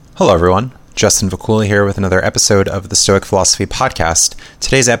Hello, everyone. Justin Vakula here with another episode of the Stoic Philosophy Podcast.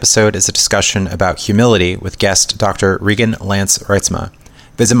 Today's episode is a discussion about humility with guest Dr. Regan Reitsma.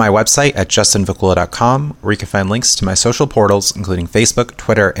 Visit my website at justinvakula.com, where you can find links to my social portals, including Facebook,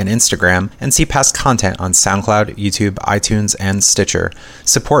 Twitter, and Instagram, and see past content on SoundCloud, YouTube, iTunes, and Stitcher.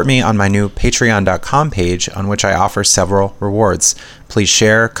 Support me on my new patreon.com page, on which I offer several rewards. Please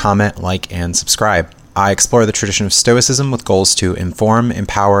share, comment, like, and subscribe. I explore the tradition of Stoicism with goals to inform,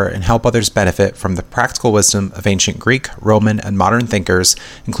 empower, and help others benefit from the practical wisdom of ancient Greek, Roman, and modern thinkers,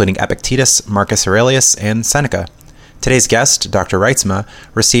 including Epictetus, Marcus Aurelius, and Seneca. Today's guest, Dr. Reitsma,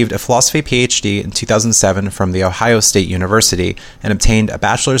 received a philosophy PhD in 2007 from The Ohio State University and obtained a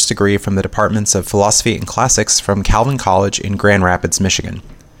bachelor's degree from the departments of Philosophy and Classics from Calvin College in Grand Rapids, Michigan.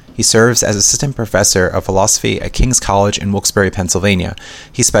 He serves as assistant professor of philosophy at King's College in Wilkes-Barre, Pennsylvania.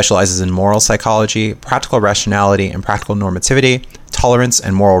 He specializes in moral psychology, practical rationality and practical normativity, tolerance,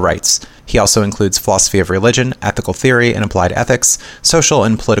 and moral rights. He also includes philosophy of religion, ethical theory and applied ethics, social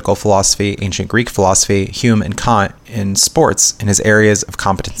and political philosophy, ancient Greek philosophy, Hume and Kant, and sports in his areas of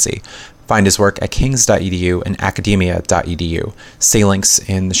competency. Find his work at kings.edu and academia.edu. See links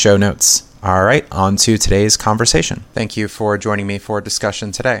in the show notes. All right, on to today's conversation. Thank you for joining me for a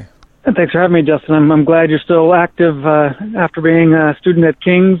discussion today. And thanks for having me, Justin. I'm glad you're still active after being a student at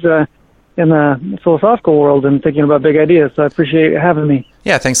King's in the philosophical world and thinking about big ideas. So I appreciate you having me.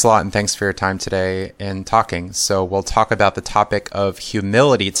 Yeah, thanks a lot, and thanks for your time today in talking. So we'll talk about the topic of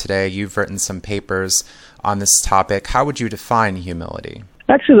humility today. You've written some papers on this topic. How would you define humility?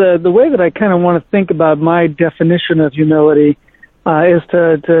 Actually, the way that I kind of want to think about my definition of humility is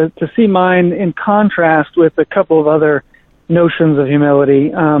to see mine in contrast with a couple of other notions of humility.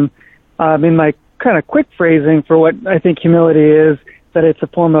 My kind of quick phrasing for what I think humility is, that it's a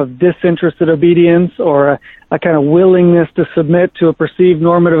form of disinterested obedience or a kind of willingness to submit to a perceived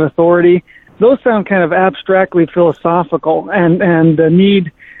normative authority. Those sound kind of abstractly philosophical and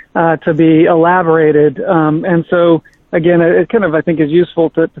need to be elaborated. And so, again, it kind of, I think, is useful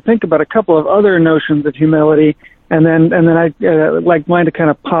to think about a couple of other notions of humility, and then I like mine to kind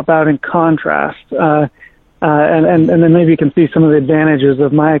of pop out in contrast, and then maybe you can see some of the advantages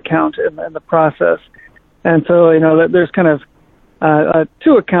of my account in the process. And so, there's kind of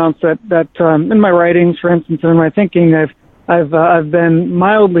two accounts that in my writings, for instance, and in my thinking, I've been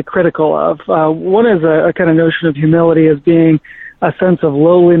mildly critical of. One is a kind of notion of humility as being a sense of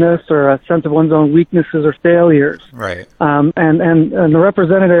lowliness or a sense of one's own weaknesses or failures. Right. And the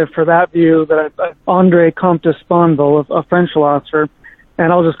representative for that view, André Comte de Sponville, a French philosopher,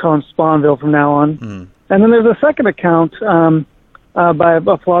 and I'll just call him Sponville from now on. Mm. And then there's a second account by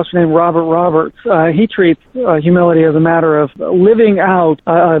a philosopher named Robert Roberts. He treats humility as a matter of living out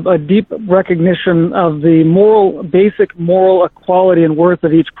a deep recognition of the basic moral equality and worth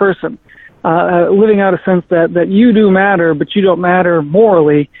of each person. Living out a sense that you do matter, but you don't matter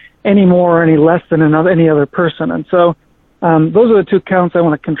morally any more or any less than any other person. And so those are the two accounts I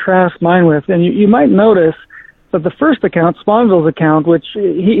want to contrast mine with. And you might notice that the first account, Sponville's account, which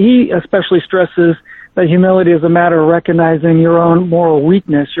he especially stresses that humility is a matter of recognizing your own moral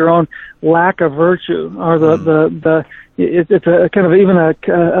weakness, your own lack of virtue, or it's a kind of even a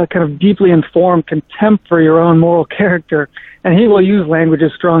kind of deeply informed contempt for your own moral character. And he will use language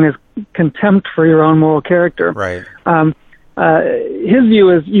as strong as contempt for your own moral character. Right. His view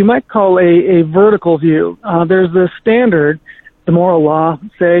is you might call a vertical view. There's the standard, the moral law,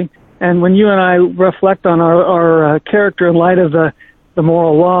 say, and when you and I reflect on our character in light of the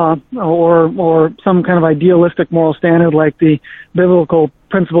moral law or some kind of idealistic moral standard like the biblical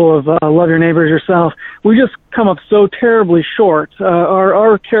principle of love your neighbor as yourself, we just come up so terribly short.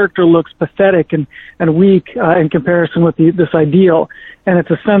 Our character looks pathetic and weak in comparison with this ideal, and it's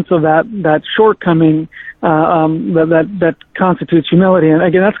a sense of that shortcoming that constitutes humility. And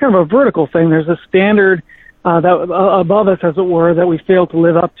again, that's kind of a vertical thing. There's a standard that above us, as it were, that we fail to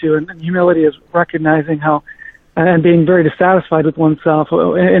live up to, and humility is recognizing how and being very dissatisfied with oneself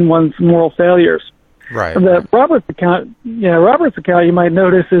in one's moral failures. Right. The Roberts account, you might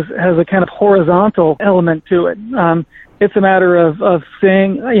notice has a kind of horizontal element to it. It's a matter of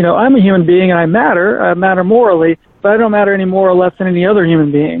saying, I'm a human being and I matter morally, but I don't matter any more or less than any other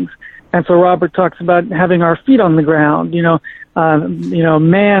human beings. And so Robert talks about having our feet on the ground.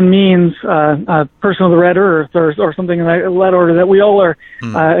 Man means a person of the red earth or something in that order, that we all are,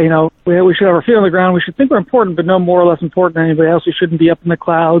 we should have our feet on the ground. We should think we're important, but no more or less important than anybody else. We shouldn't be up in the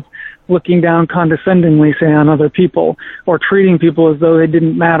clouds looking down condescendingly, say, on other people or treating people as though they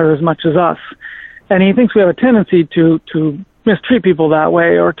didn't matter as much as us. And he thinks we have a tendency to mistreat people that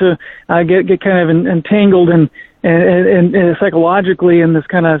way or to get kind of entangled and psychologically in this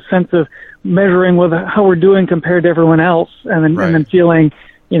kind of sense of measuring how we're doing compared to everyone else, and then feeling,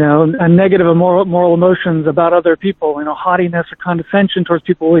 a negative moral emotions about other people, haughtiness or condescension towards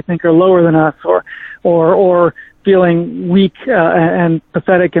people we think are lower than us, or feeling weak and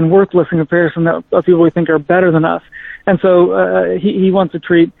pathetic and worthless in comparison to people we think are better than us. And so he wants to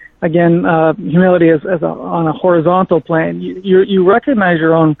treat, again, humility as on a horizontal plane. You recognize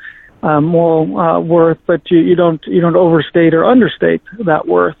your own moral worth, but you don't overstate or understate that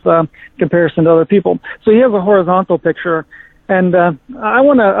worth in comparison to other people. So he has a horizontal picture, and I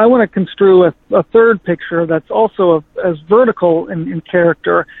want to construe a third picture that's also as vertical in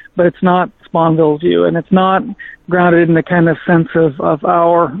character, but it's not Sponville's view, and it's not grounded in the kind of sense of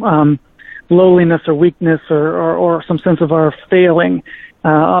our lowliness or weakness or some sense of our failing.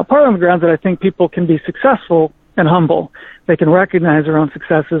 Part of the grounds that I think people can be successful and humble. They can recognize their own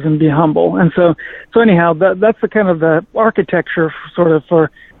successes and be humble. And so anyhow, that's the kind of the architecture sort of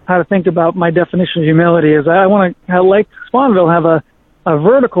for how to think about my definition of humility. Is I want to, like Sponville, have a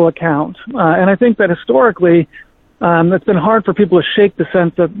vertical account. And I think that historically, it's been hard for people to shake the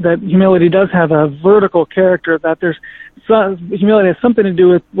sense that humility does have a vertical character, that humility has something to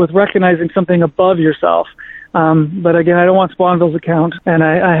do with recognizing something above yourself. But again, I don't want Sponville's account, and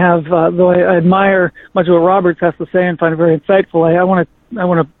I have, though I admire much of what Roberts has to say and find it very insightful, I want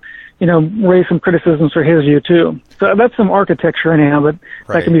to, raise some criticisms for his view too. So that's some architecture anyhow, but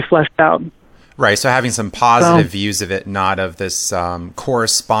that can be fleshed out. Right. So having some positive views of it, not of this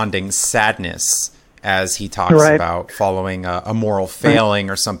corresponding sadness, as he talks about following a moral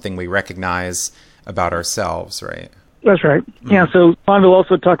failing or something we recognize about ourselves, right? That's right. Yeah, so Sponville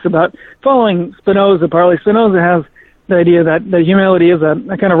also talks about following Spinoza partly. Spinoza has the idea that humility is a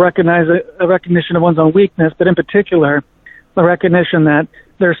kind of recognition of one's own weakness, but in particular, the recognition that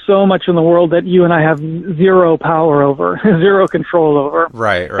there's so much in the world that you and I have zero power over, zero control over.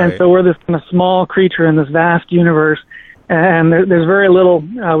 Right. And so we're this kind of small creature in this vast universe, and there's very little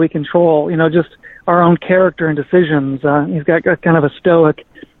we control, just our own character and decisions. He's got kind of a stoic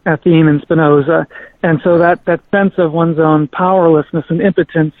theme in Spinoza. And so that sense of one's own powerlessness and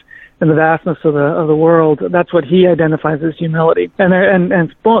impotence in the vastness of the world, that's what he identifies as humility.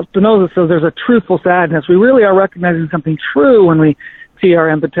 And Spinoza says there's a truthful sadness. We really are recognizing something true when we see our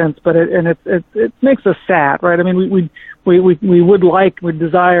impotence, but it makes us sad, right? I mean, we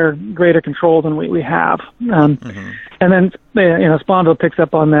desire greater control than we have. And then, Sponville picks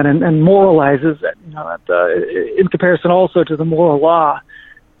up on that and moralizes that, in comparison also to the moral law,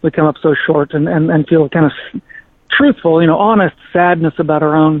 we come up so short and feel kind of truthful, honest sadness about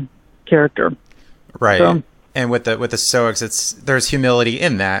our own character. Right. So, and with the Stoics, there's humility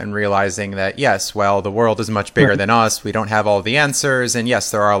in that, and realizing that, yes, well, the world is much bigger than us. We don't have all the answers. And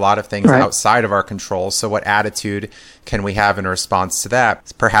yes, there are a lot of things outside of our control. So what attitude can we have in response to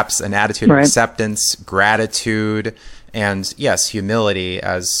that? Perhaps an attitude of acceptance, gratitude, and yes, humility,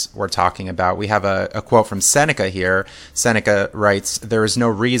 as we're talking about. We have a quote from Seneca here. Seneca writes, "There is no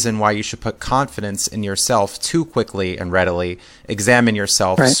reason why you should put confidence in yourself too quickly and readily. Examine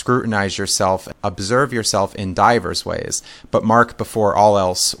yourself, scrutinize yourself, observe yourself in divers ways, but mark before all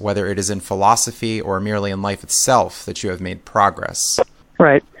else whether it is in philosophy or merely in life itself that you have made progress."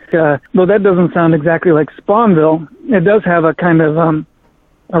 Right. Though that doesn't sound exactly like Sponville, it does have a kind of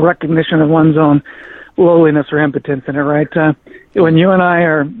a recognition of one's own lowliness or impotence in it, right? When you and I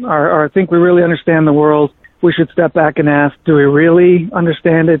are think we really understand the world, we should step back and ask, do we really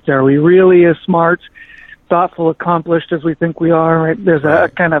understand it? Are we really as smart, thoughtful, accomplished as we think we are? Right? There's a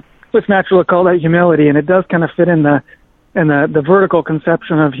kind of, it's natural to call that humility, and it does kind of fit in the vertical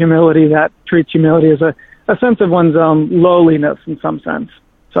conception of humility that treats humility as a sense of one's own lowliness in some sense.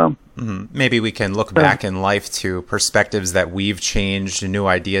 So maybe we can look back in life to perspectives that we've changed, new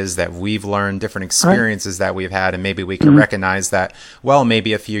ideas that we've learned, different experiences that we've had, and maybe we can recognize that, well,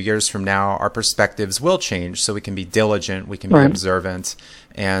 maybe a few years from now, our perspectives will change, so we can be diligent, we can be observant,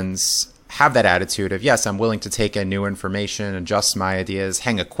 and have that attitude of, yes, I'm willing to take in new information, adjust my ideas,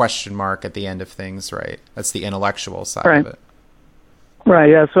 hang a question mark at the end of things, right? That's the intellectual side of it.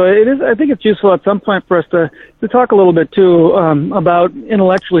 Right, yeah. So it is. I think it's useful at some point for us to talk a little bit too about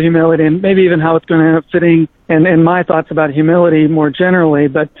intellectual humility, and maybe even how it's going to end up fitting in my thoughts about humility more generally.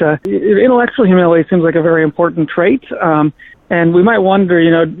 But intellectual humility seems like a very important trait, and we might wonder,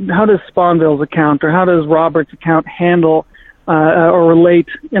 how does Sponville's account or how does Roberts' account handle or relate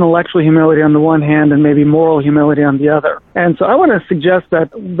intellectual humility on the one hand and maybe moral humility on the other? And so I want to suggest that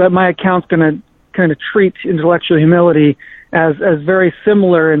my account's going to kind of treat intellectual humility as very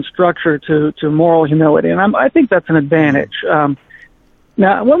similar in structure to moral humility. And I think that's an advantage.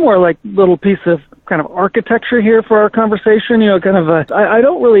 Now, one more little piece of kind of architecture here for our conversation. I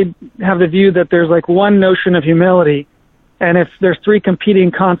don't really have the view that there's one notion of humility, and if there's three competing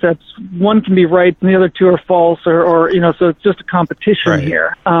concepts, one can be right and the other two are false, or so it's just a competition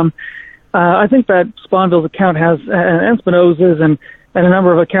here. I think that Sponville's account has, and Spinoza's and a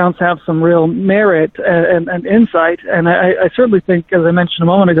number of accounts have some real merit and insight, and I certainly think, as I mentioned a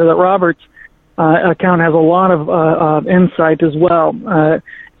moment ago, that Robert's account has a lot of insight as well.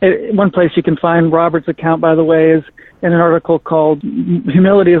 One place you can find Robert's account, by the way, is in an article called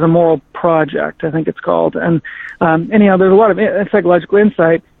 "Humility is a Moral Project," I think it's called. And anyhow, there's a lot of psychological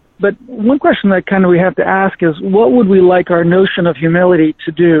insight. But one question that kind of we have to ask is, what would we like our notion of humility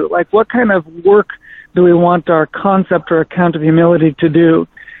to do? What kind of work do we want our concept or account of humility to do?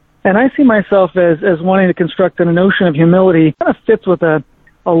 And I see myself as wanting to construct a notion of humility kind of fits with a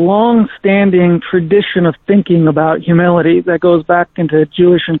long-standing tradition of thinking about humility that goes back into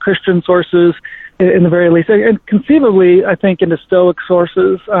Jewish and Christian sources, in the very least, and conceivably, I think, into Stoic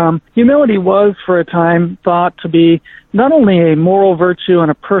sources. Humility was, for a time, thought to be not only a moral virtue and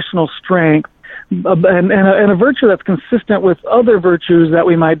a personal strength, and a virtue that's consistent with other virtues that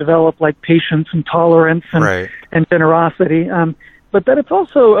we might develop, like patience and tolerance and generosity, but that it's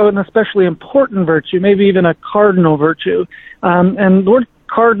also an especially important virtue, maybe even a cardinal virtue. And the word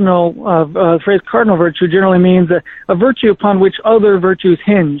the phrase cardinal virtue generally means a virtue upon which other virtues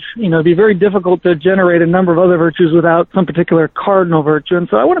hinge. It'd be very difficult to generate a number of other virtues without some particular cardinal virtue. And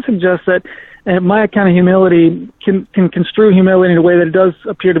so I want to suggest that my account of humility can construe humility in a way that it does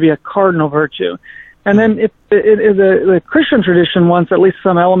appear to be a cardinal virtue. And then if the Christian tradition wants, at least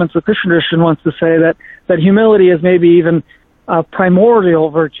some elements of the Christian tradition wants to say that humility is maybe even a primordial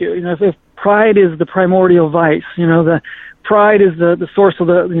virtue. If pride is the primordial vice, the pride is the source of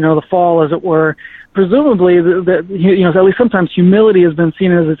the fall, as it were. Presumably, at least sometimes humility has been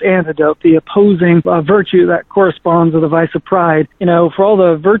seen as its antidote, the opposing virtue that corresponds to the vice of pride. For all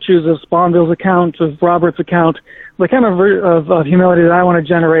the virtues of Sponville's account, of Robert's account, the kind of humility that I want to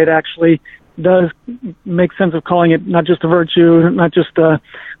generate actually does make sense of calling it not just a virtue, not just a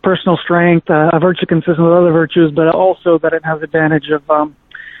personal strength, a virtue consistent with other virtues, but also that it has advantage of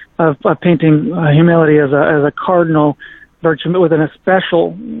painting humility as a cardinal virtue with an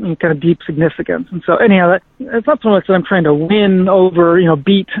especial kind of deep significance. And so anyhow, it's not so much that I'm trying to win over,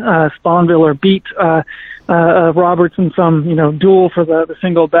 beat Sponville or beat Roberts in some, duel for the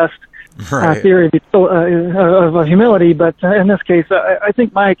single best theory of humility. But in this case, I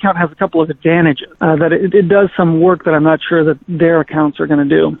think my account has a couple of advantages, that it does some work that I'm not sure that their accounts are going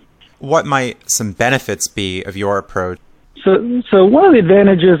to do. What might some benefits be of your approach? So one of the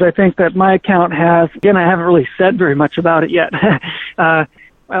advantages I think that my account has, again, I haven't really said very much about it yet. One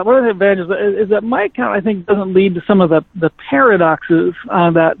of the advantages is that my account, I think, doesn't lead to some of the paradoxes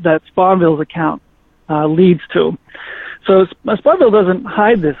that Sponville's account leads to. So Sponville doesn't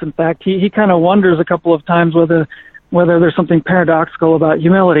hide this. In fact, he kind of wonders a couple of times whether there's something paradoxical about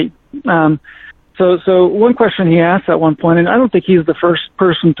humility. So one question he asks at one point, and I don't think he's the first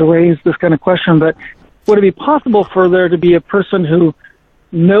person to raise this kind of question, but would it be possible for there to be a person who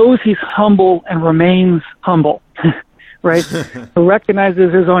knows he's humble and remains humble, right? Who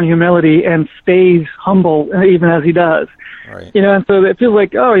recognizes his own humility and stays humble even as he does. Right. And so it feels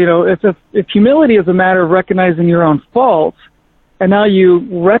like, if humility is a matter of recognizing your own faults, and now you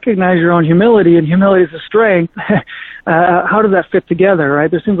recognize your own humility, and humility is a strength, how does that fit together, right?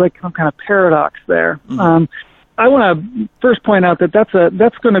 There seems like some kind of paradox there. Mm-hmm. I want to first point out that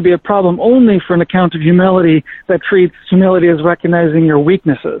that's going to be a problem only for an account of humility that treats humility as recognizing your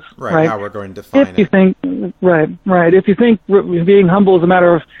weaknesses. Right. How we're going to define it. If you think being humble is a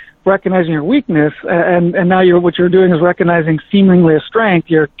matter of recognizing your weakness, and now what you're doing is recognizing seemingly a strength,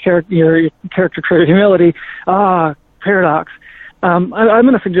 your character trait of humility. Paradox. I'm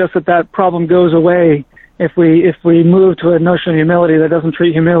going to suggest that problem goes away if we move to a notion of humility that doesn't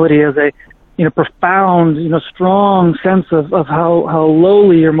treat humility as a profound, strong sense of how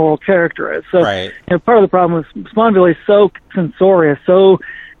lowly your moral character is. So, part of the problem with Sponville is so censorious, so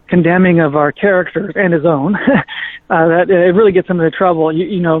condemning of our characters and his own, that it really gets him into trouble.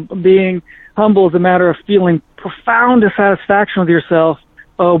 Being humble is a matter of feeling profound dissatisfaction with yourself.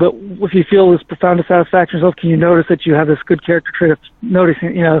 Oh, but if you feel this profound dissatisfaction with yourself, can you notice that you have this good character trait of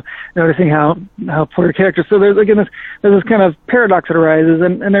noticing how poor your character? So there's this kind of paradox that arises,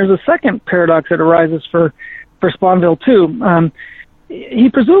 and there's a second paradox that arises for Sponville too. He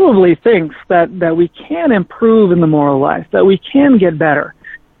presumably thinks that we can improve in the moral life, that we can get better.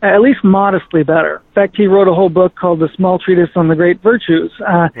 at least modestly better. In fact, he wrote a whole book called The Small Treatise on the Great Virtues.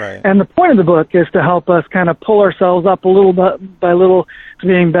 Right. And the point of the book is to help us kind of pull ourselves up a little bit by little to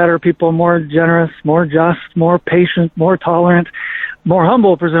being better people, more generous, more just, more patient, more tolerant, more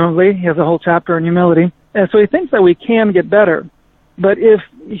humble, presumably. He has a whole chapter on humility. And so he thinks that we can get better. But if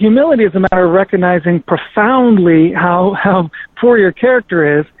humility is a matter of recognizing profoundly how poor your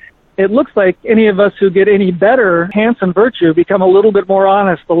character is, it looks like any of us who get any better enhanced virtue, become a little bit more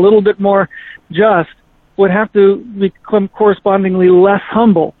honest, a little bit more just, would have to become correspondingly less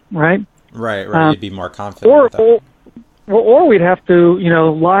humble, right? Right. You'd be more confident. Or we'd have to,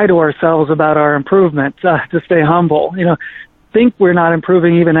 lie to ourselves about our improvement to stay humble. Think we're not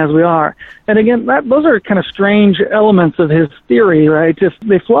improving even as we are. And again, those are kind of strange elements of his theory, right? Just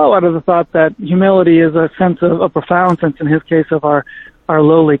they flow out of the thought that humility is a profound sense, in his case, of our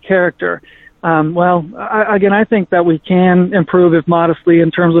lowly character. I think that we can improve, if modestly,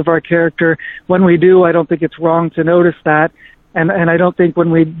 in terms of our character. When we do, I don't think it's wrong to notice that. And I don't think when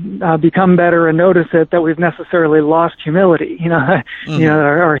we become better and notice it that we've necessarily lost humility.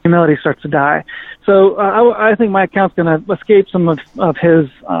 Our humility starts to die. So I think my account's going to escape some of his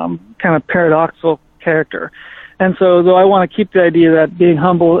kind of paradoxical character. And so, though I want to keep the idea that being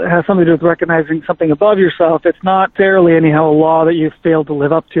humble has something to do with recognizing something above yourself, it's not fairly anyhow a law that you've failed to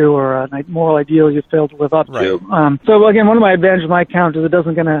live up to or a moral ideal you've failed to live up to. So again, one of my advantages of my account is it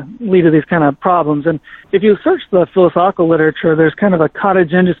doesn't going to lead to these kind of problems. And if you search the philosophical literature, there's kind of a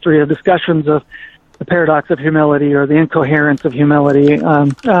cottage industry of discussions of the paradox of humility or the incoherence of humility.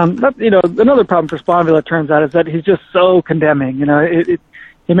 Another problem for Sponville, it turns out, is that he's just so condemning.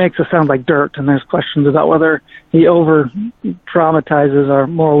 He makes us sound like dirt, and there's questions about whether he over-dramatizes our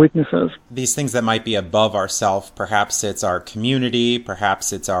moral weaknesses. These things that might be above ourself, perhaps it's our community,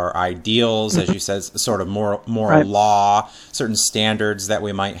 perhaps it's our ideals, as you said, sort of moral right. law, certain standards that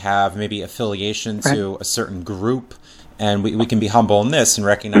we might have, maybe affiliation to a certain group. And we can be humble in this and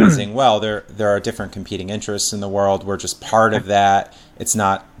recognizing, well, there are different competing interests in the world. We're just part of that. It's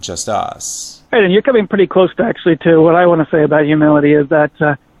not just us. Right, and you're coming pretty close to what I want to say about humility is that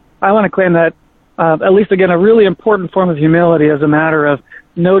I want to claim that, at least again, a really important form of humility is a matter of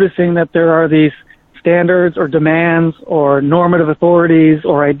noticing that there are these standards or demands or normative authorities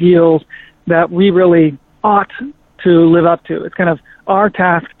or ideals that we really ought to live up to. It's kind of our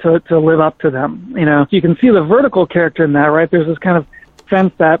task to live up to them. You can see the vertical character in that, right? There's this kind of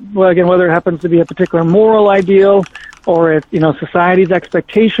sense that, well, again, whether it happens to be a particular moral ideal or it's, society's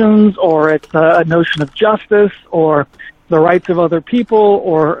expectations, or it's a notion of justice, or the rights of other people,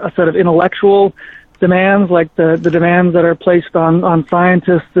 or a set of intellectual demands, like the demands that are placed on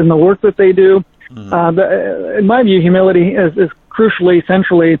scientists in the work that they do. In my view, humility is crucially,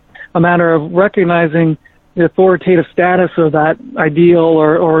 centrally, a matter of recognizing the authoritative status of that ideal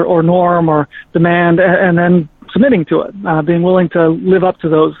or norm or demand, and then submitting to it, being willing to live up to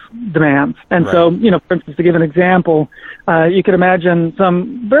those demands. And right. So, for instance, to give an example, you could imagine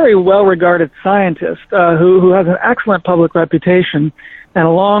some very well-regarded scientist who has an excellent public reputation and a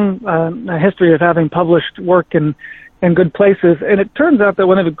long history of having published work in good places. And it turns out that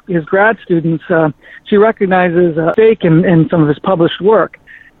one of his grad students, she recognizes a mistake in some of his published work.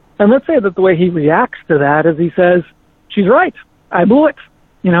 And let's say that the way he reacts to that is he says, "She's right. I blew it.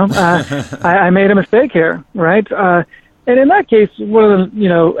 I made a mistake here," right? And in that case, one of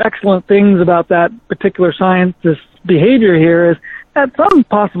the, excellent things about that particular scientist's behavior here is at some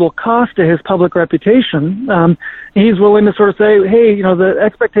possible cost to his public reputation, he's willing to sort of say, hey, the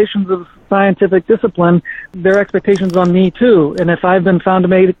expectations of scientific discipline, there are expectations on me too. And if I've been found to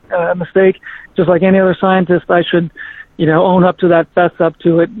make a mistake, just like any other scientist, I should own up to that, fess up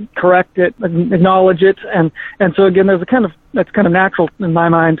to it, correct it, acknowledge it. And so again, that's kind of natural in my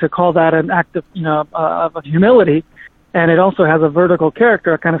mind to call that an act of, of humility. And it also has a vertical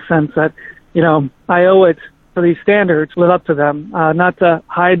character, a kind of sense that, I owe it for these standards, live up to them, not to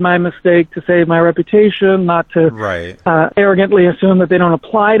hide my mistake, to save my reputation, not to right. Arrogantly assume that they don't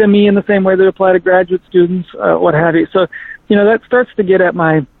apply to me in the same way they apply to graduate students, what have you. So, that starts to get at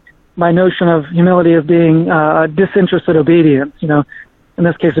my notion of humility as being disinterested obedience, in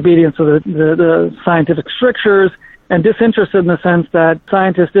this case, obedience to the scientific strictures, and disinterested in the sense that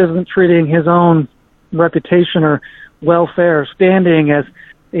scientist isn't treating his own reputation or welfare standing as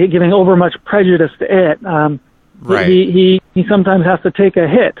giving over much prejudice to it. Right. He sometimes has to take a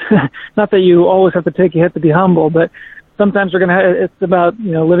hit. Not that you always have to take a hit to be humble, but sometimes it's about,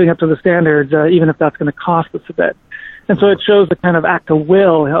 living up to the standards, even if that's going to cost us a bit. And so it shows a kind of act of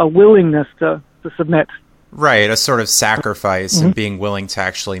will, a willingness to submit Right, a sort of sacrifice and being willing to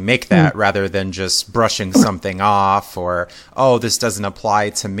actually make that rather than just brushing something off or, oh, this doesn't apply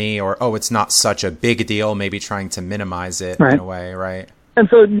to me or, oh, it's not such a big deal, maybe trying to minimize it in a way, right? And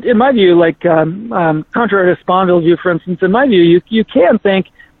so in my view, like contrary to Sponville's view, for instance, in my view, you can think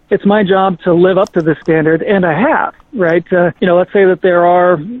it's my job to live up to this standard, and I have, right? Let's say that there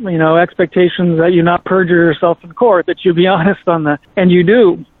are, expectations that you not perjure yourself in court, that you be honest on that, and you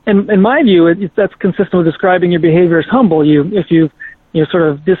do. And in my view, that's consistent with describing your behavior as humble. If you sort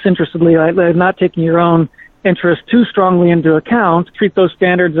of disinterestedly, like not taking your own interest too strongly into account, treat those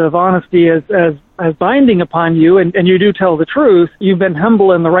standards of honesty as binding upon you, and you do tell the truth, you've been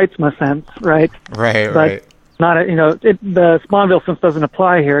humble in the Reitsma sense, right? Right. Not the Sponville sense doesn't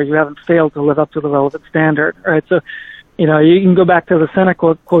apply here. You haven't failed to live up to the relevant standard, right? So, you can go back to the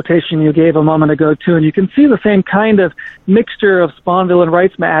Seneca quotation you gave a moment ago too, and you can see the same kind of mixture of Sponville and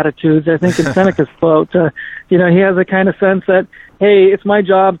Reitsma attitudes, I think, in Seneca's quote. He has a kind of sense that, hey, it's my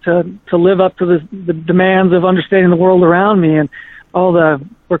job to live up to the demands of understanding the world around me and all the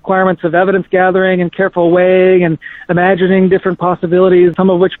requirements of evidence gathering and careful weighing and imagining different possibilities, some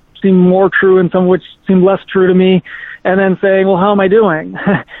of which seem more true and some of which seem less true to me, and then saying, well, how am I doing?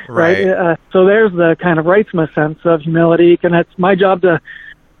 Right. So there's the kind of Reitsma sense of humility, and it's my job to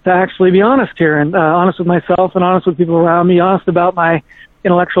actually be honest here, and honest with myself and honest with people around me, honest about my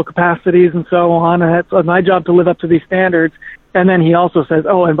intellectual capacities and so on, and it's my job to live up to these standards. And then he also says,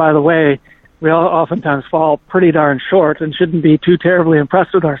 oh, and by the way, we all oftentimes fall pretty darn short and shouldn't be too terribly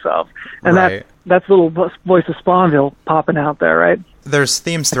impressed with ourselves. And that's the little voice of Sponville popping out there, right? There's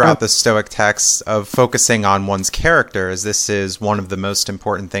themes throughout the Stoic texts of focusing on one's character, as this is one of the most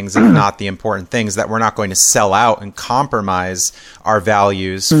important things, if not the important things, that we're not going to sell out and compromise our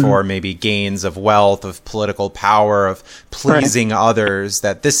values for maybe gains of wealth, of political power, of pleasing others,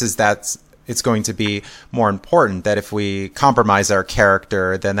 that it's going to be more important, that if we compromise our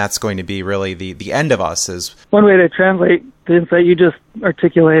character, then that's going to be really the end of us. Is one way to translate the insight you just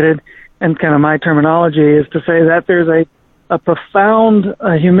articulated, and kind of my terminology, is to say that there's a profound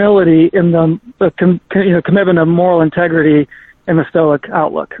humility in the commitment of moral integrity in the Stoic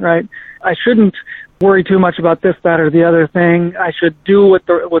outlook, right? I shouldn't worry too much about this, that, or the other thing. I should do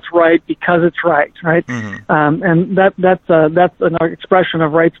what's right because it's right? And that's an expression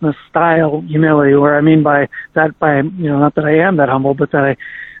of Reitsma's style humility, where I mean by that, not that I am that humble, but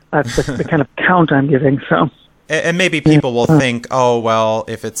that's the kind of count I'm giving. So. And maybe people will think, oh, well,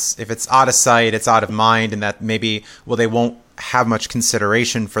 if it's out of sight, it's out of mind, and that maybe, they won't have much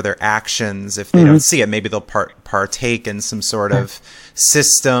consideration for their actions if they don't see it. Maybe they'll partake in some sort of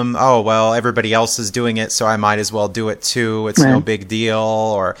system. Oh, well, everybody else is doing it, so I might as well do it too. It's no big deal.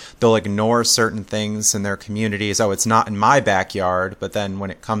 Or they'll ignore certain things in their communities. Oh, it's not in my backyard. But then when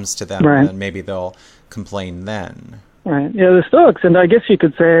it comes to them, then maybe they'll complain then. Right. Yeah, the Stoics, and I guess you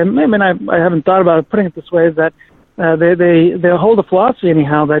could say, I mean, I haven't thought about it putting it this way, is that they hold a philosophy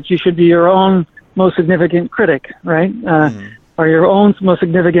anyhow that you should be your own most significant critic, right? Or your own most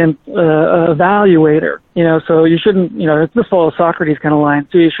significant evaluator. So you shouldn't, this follows Socrates kind of line.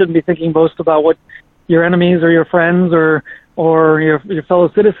 So you shouldn't be thinking most about what your enemies or your friends or your fellow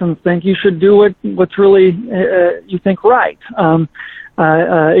citizens think. You should do what's really you think right. And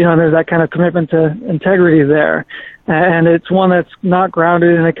there's that kind of commitment to integrity there. And it's one that's not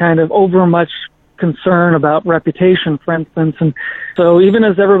grounded in a kind of overmuch concern about reputation, for instance. And so even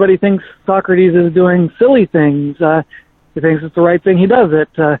as everybody thinks Socrates is doing silly things, he thinks it's the right thing, he does it.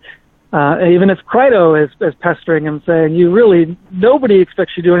 Even as Crito is pestering him, saying, nobody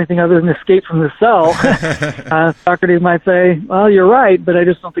expects you to do anything other than escape from the cell. Socrates might say, well, you're right, but I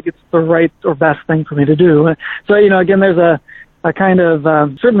just don't think it's the right or best thing for me to do. So, again, there's a kind of,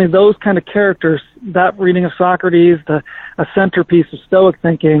 certainly those kind of characters, that reading of Socrates, a centerpiece of Stoic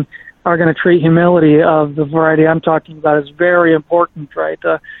thinking, are going to treat humility of the variety I'm talking about as very important, right?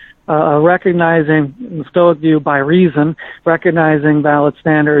 Recognizing, in the Stoic view, by reason, recognizing valid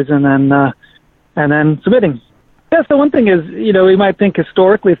standards, and then submitting. Yeah, so one thing is, we might think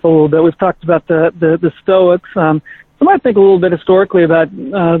historically for a little bit. We've talked about the Stoics. We might think a little bit historically about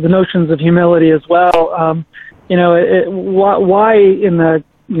the notions of humility as well. Why in the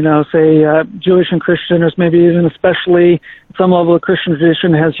say Jewish and Christian, or maybe even especially some level of Christian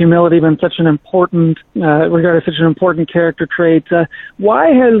tradition, has humility been such an important, regarded as such an important character trait? Why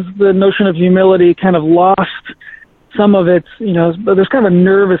has the notion of humility kind of lost some of its, there's kind of a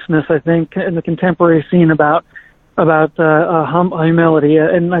nervousness, I think, in the contemporary scene about humility.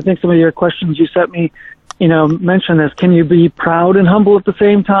 And I think some of your questions you sent me, mention this. Can you be proud and humble at the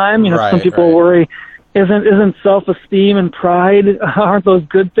same time? Some people worry, isn't self-esteem and pride, aren't those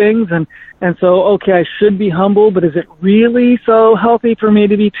good things? And so, okay, I should be humble, but is it really so healthy for me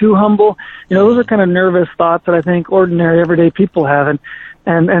to be too humble? Those are kind of nervous thoughts that I think ordinary, everyday people have.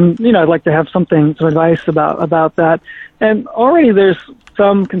 And I'd like to have some advice about that. And already there's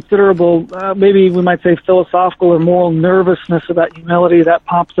some considerable, maybe we might say philosophical or moral nervousness about humility that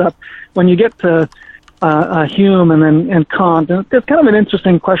pops up when you get to Hume and Kant. And it's kind of an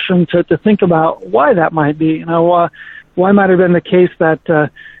interesting question to think about why that might be. Why might have been the case that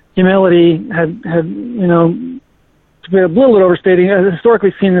humility had to be a little bit overstating,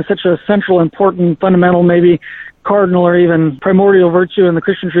 historically seen as such a central, important, fundamental, maybe cardinal or even primordial virtue in the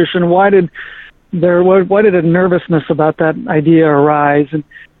Christian tradition. Why did a nervousness about that idea arise? And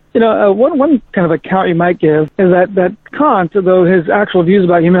one kind of account you might give is that Kant, though his actual views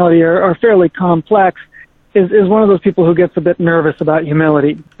about humility are fairly complex, is one of those people who gets a bit nervous about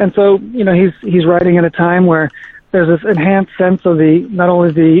humility. And so, he's writing at a time where there's this enhanced sense of not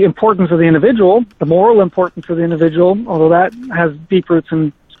only the importance of the individual, the moral importance of the individual, although that has deep roots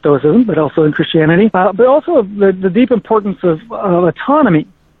in Stoicism, but also in Christianity, but also the deep importance of autonomy,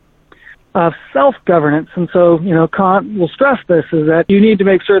 of self-governance. And so, Kant will stress this, is that you need to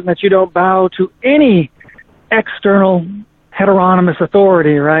make certain that you don't bow to any external heteronymous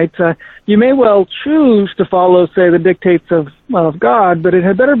authority, right? You may well choose to follow, say, the dictates of God, but it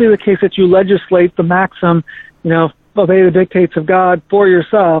had better be the case that you legislate the maxim, obey the dictates of God for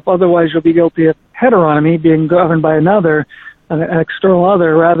yourself. Otherwise, you'll be guilty of heteronomy, being governed by another, an external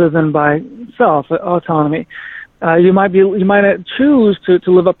other, rather than by self, autonomy. You might choose to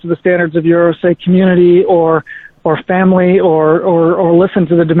live up to the standards of your, say, community or family or listen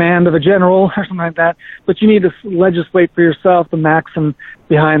to the demand of a general or something like that, but you need to legislate for yourself the maxim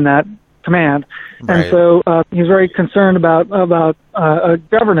behind that command. Right. And so he's very concerned about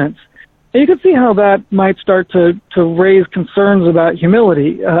governance. And you can see how that might start to raise concerns about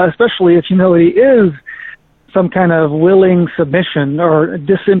humility, especially if humility is some kind of willing submission or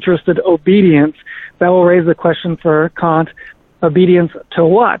disinterested obedience. That will raise the question for Kant, obedience to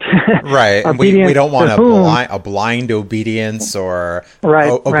what? Right. we don't want a blind obedience or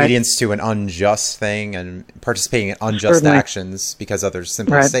obedience to an unjust thing and participating in unjust actions because others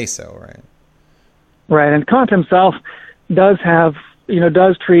simply say so, right? Right. And Kant himself does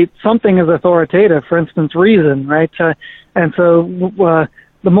treat something as authoritative, for instance, reason, right? And so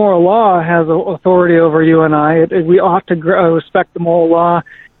the moral law has authority over you and I. We ought to respect the moral law,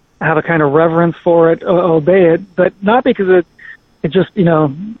 have a kind of reverence for it, obey it, but not because it just,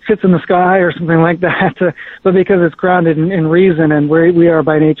 sits in the sky or something like that, but because it's grounded in reason, and we are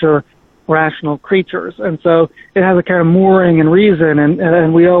by nature rational creatures. And so it has a kind of mooring in reason,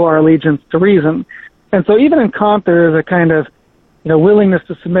 and we owe our allegiance to reason. And so even in Kant, there is a kind of, willingness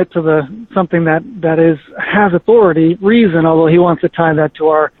to submit to something that has authority, reason, although he wants to tie that to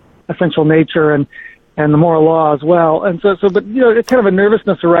our essential nature and the moral law as well. And so, but, it's kind of a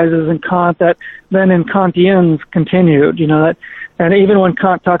nervousness arises in Kant that then in Kantians continued, and even when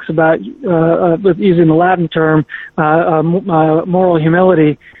Kant talks about, with using the Latin term, moral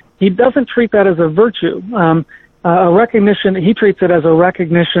humility, he doesn't treat that as a virtue. A recognition, he treats it as a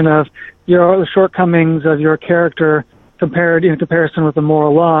recognition of the shortcomings of your character compared in comparison with the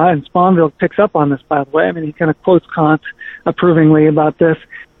moral law. And Sponville picks up on this, by the way. I mean, he kind of quotes Kant approvingly about this.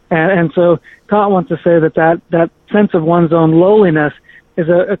 And so Kant wants to say that sense of one's own lowliness is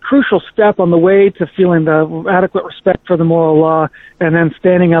a crucial step on the way to feeling the adequate respect for the moral law and then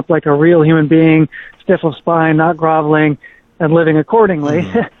standing up like a real human being, stiff of spine, not groveling, and living accordingly.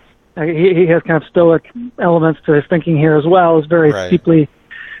 Mm-hmm. He has kind of Stoic elements to his thinking here as well. It's very deeply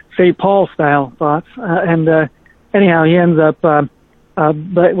St. Paul-style thoughts. Anyhow, he ends up, but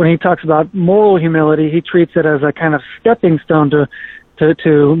when he talks about moral humility, he treats it as a kind of stepping stone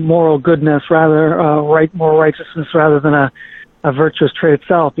to moral goodness, moral righteousness, rather than a virtuous trait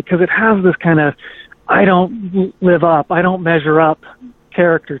itself, because it has this kind of I don't live up, I don't measure up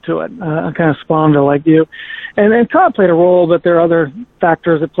character to it, a kind of Sponville-like view. And Kant played a role, but there are other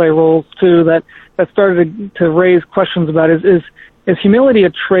factors that play roles too that started to raise questions about is humility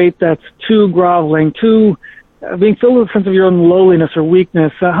a trait that's too groveling, too being filled with a sense of your own lowliness or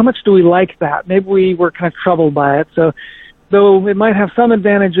weakness? How much do we like that? Maybe we were kind of troubled by it. So though it might have some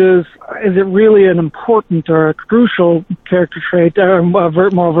advantages, is it really an important or a crucial character trait or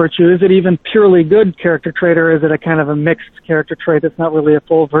moral virtue? Is it even purely good character trait, or is it a kind of a mixed character trait that's not really a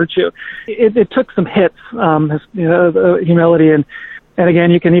full virtue? It took some hits, humility. And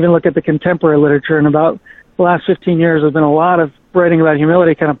again, you can even look at the contemporary literature. In about the last 15 years, there's been a lot of writing about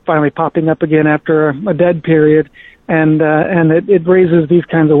humility kind of finally popping up again after a dead period. And it raises these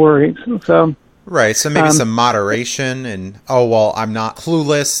kinds of worries. So. Right, so maybe some moderation and, oh, well, I'm not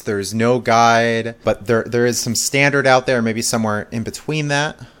clueless, there's no guide, but there is some standard out there, maybe somewhere in between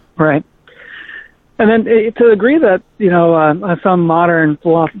that. Right. And then to the degree that, some modern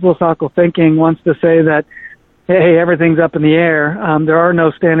philosophical thinking wants to say that, hey, everything's up in the air, there are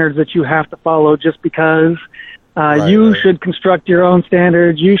no standards that you have to follow just because. You should construct your own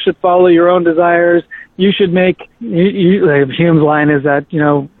standards, you should follow your own desires, you should make, Hume's line is that,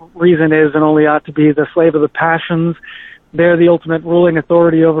 reason is and only ought to be the slave of the passions. They're the ultimate ruling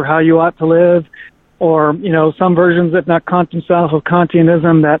authority over how you ought to live. Or, some versions, if not Kant himself, of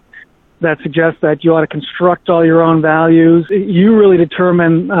Kantianism that suggests that you ought to construct all your own values. You really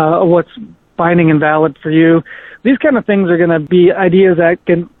determine what's binding and valid for you. These kind of things are going to be ideas that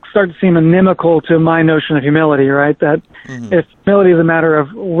can start to seem inimical to my notion of humility, right? That if humility is a matter of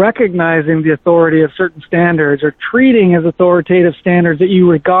recognizing the authority of certain standards or treating as authoritative standards that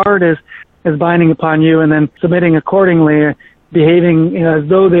you regard as binding upon you and then submitting accordingly, behaving as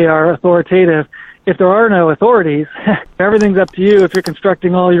though they are authoritative. If there are no authorities, everything's up to you. If you're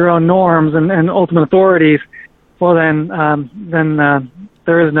constructing all your own norms and ultimate authorities, well then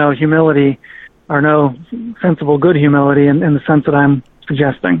there is no humility or no sensible good humility in the sense that I'm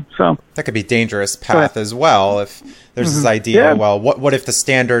suggesting. So that could be a dangerous path as well. If there's this idea, well, what if the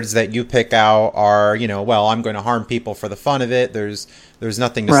standards that you pick out are, well, I'm going to harm people for the fun of it. There's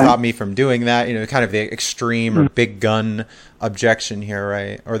nothing to stop me from doing that. Kind of the extreme or big gun objection here,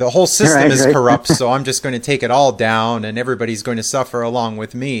 right? Or the whole system is corrupt, so I'm just going to take it all down and everybody's going to suffer along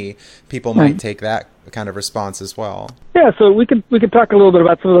with me. People might take that kind of response as well. Yeah, so we could talk a little bit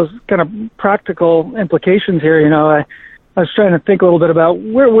about some of those kind of practical implications here. I was trying to think a little bit about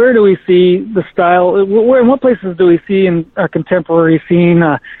where do we see the style, in what places do we see in our contemporary scene,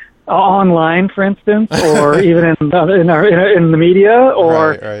 online, for instance, or even in the media,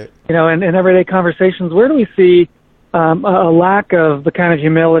 or in everyday conversations. Where do we see a lack of the kind of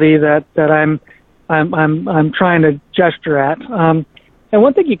humility that I'm trying to gesture at? And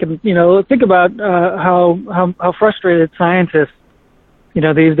one thing you can think about how frustrated scientists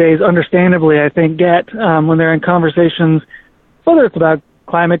these days, understandably, I think, get when they're in conversations, whether it's about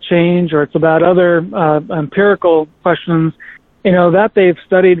climate change or it's about other empirical questions, that they've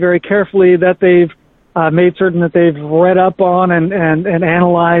studied very carefully, that they've made certain that they've read up on and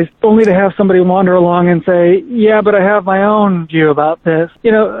analyzed, only to have somebody wander along and say, yeah, but I have my own view about this.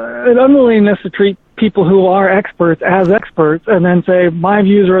 An unwillingness to treat people who are experts as experts and then say, my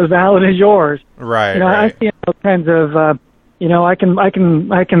views are as valid as yours. Right. I see all kinds of... I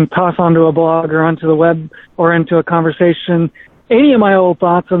can toss onto a blog or onto the web or into a conversation any of my old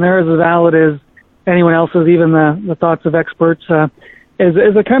thoughts, and they're as valid as anyone else's, even the thoughts of experts,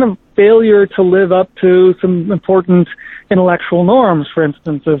 is a kind of failure to live up to some important intellectual norms, for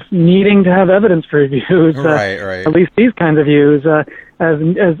instance, of needing to have evidence for your views, at least these kinds of views,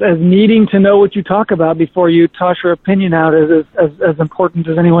 as needing to know what you talk about before you toss your opinion out as important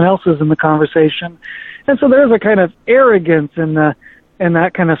as anyone else's in the conversation. And so there's a kind of arrogance in that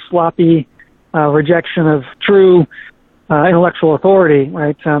kind of sloppy rejection of true intellectual authority,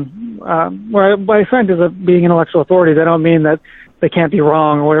 right? Where by scientists being intellectual authorities, I don't mean that they can't be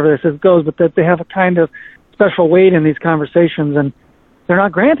wrong or whatever this goes, but that they have a kind of special weight in these conversations, and they're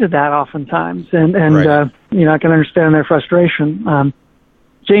not granted that oftentimes. And I can understand their frustration.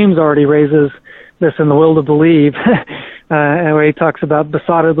 James already raises this in The Will to Believe, where he talks about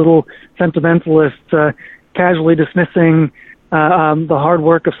besotted little sentimentalists casually dismissing the hard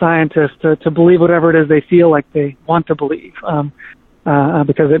work of scientists to believe whatever it is they feel like they want to believe,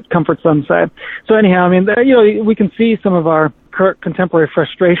 because it comforts them. So anyhow, we can see some of our current contemporary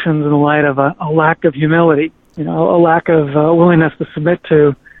frustrations in the light of a lack of humility, a lack of willingness to submit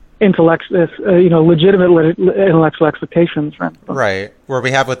to legitimate intellectual expectations. Right. Where we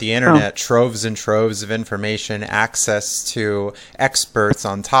have with the internet troves and troves of information, access to experts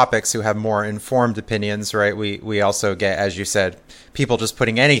on topics who have more informed opinions, right? We also get, as you said, people just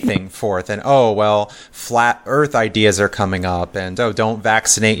putting anything forth and, flat earth ideas are coming up and, don't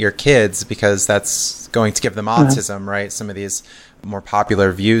vaccinate your kids because that's going to give them autism, right? Some of these more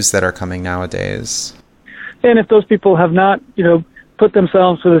popular views that are coming nowadays. And if those people have not, put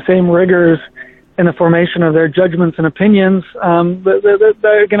themselves through the same rigors in the formation of their judgments and opinions,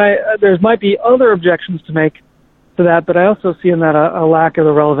 there might be other objections to make to that, but I also see in that a lack of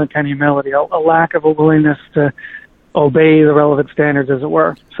the relevant kind of humility, a lack of a willingness to obey the relevant standards, as it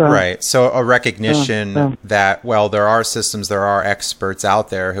were. So, right. So a recognition that, well, there are systems, there are experts out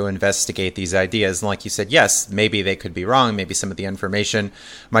there who investigate these ideas. And like you said, yes, maybe they could be wrong. Maybe some of the information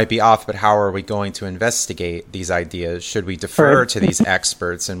might be off, but how are we going to investigate these ideas? Should we defer to these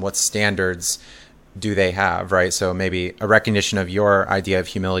experts, and what standards do they have, right? So maybe a recognition of your idea of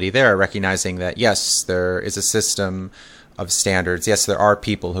humility there, recognizing that, yes, there is a system of standards. Yes, there are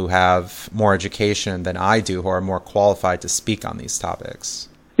people who have more education than I do who are more qualified to speak on these topics.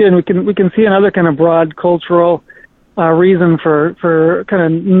 Yeah, and we can see another kind of broad cultural reason for kind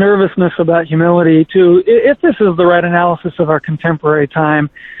of nervousness about humility too. If this is the right analysis of our contemporary time,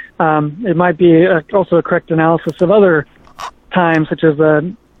 it might be also a correct analysis of other times, such as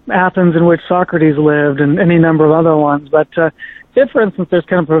Athens, in which Socrates lived, and any number of other ones. But if, for instance, there's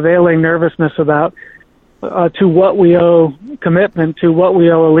kind of prevailing nervousness about to what we owe commitment, to what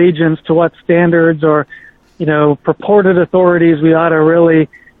we owe allegiance, to what standards or, purported authorities we ought to really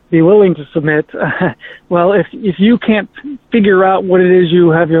be willing to submit. Well, if you can't figure out what it is you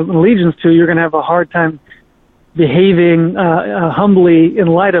have your allegiance to, you're going to have a hard time behaving humbly in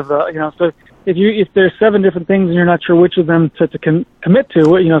light of the, so if there's 7 different things and you're not sure which of them to commit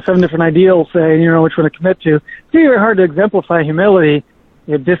to, 7 different ideals, say, and you know which one to commit to, it's very hard to exemplify humility.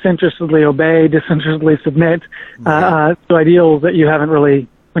 You disinterestedly obey, disinterestedly submit to ideals that you haven't really,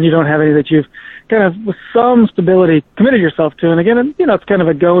 when you don't have any that you've kind of with some stability committed yourself to. And again, it's kind of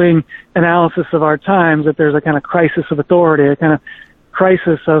a going analysis of our times, that there's a kind of crisis of authority, a kind of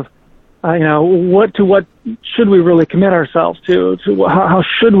crisis of, what should we really commit ourselves to how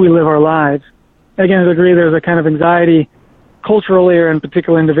should we live our lives? Again, to a degree, there's a kind of anxiety culturally or in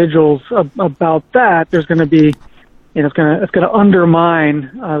particular individuals about that. There's going to be, it's going to undermine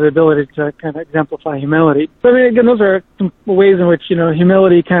the ability to kind of exemplify humility. But I mean, again, those are some ways in which,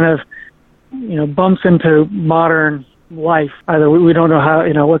 humility kind of, bumps into modern life. Either we don't know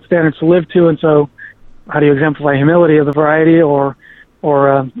how, what standards to live to, and so how do you exemplify humility of the variety, or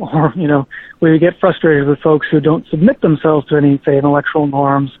we get frustrated with folks who don't submit themselves to any, say, intellectual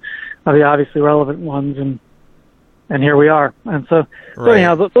norms, the obviously relevant ones, and here we are. And so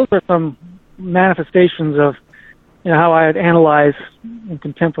anyhow, those are some manifestations of, how I'd analyze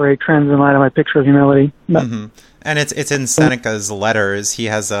contemporary trends in light of my picture of humility. Mm-hmm. And it's in Seneca's letters. He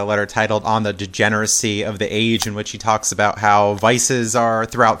has a letter titled On the Degeneracy of the Age, in which he talks about how vices are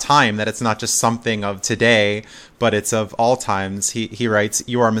throughout time, that it's not just something of today, but it's of all times. He writes,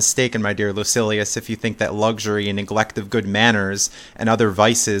 "You are mistaken, my dear Lucilius, if you think that luxury and neglect of good manners and other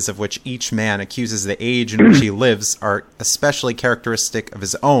vices of which each man accuses the age in which he lives are especially characteristic of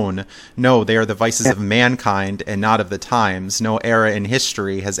his own. No, they are the vices of mankind and not of the times. No era in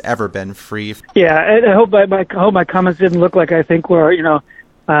history has ever been free." Yeah, I hope my comments didn't look like I think we're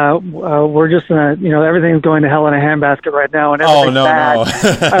we're just in a everything's going to hell in a handbasket right now, and everything's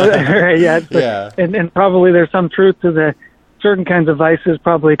bad. Yeah. And probably there's some truth to the certain kinds of vices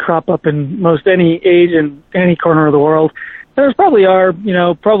probably crop up in most any age in any corner of the world. There's probably are,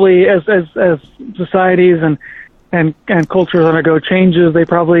 probably as societies and cultures undergo changes, they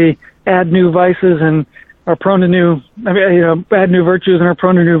probably add new vices and are prone to add new virtues and are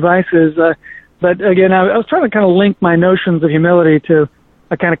prone to new vices. But again, I was trying to kind of link my notions of humility to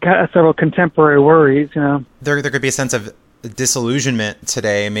a kind of several contemporary worries. There could be a sense of disillusionment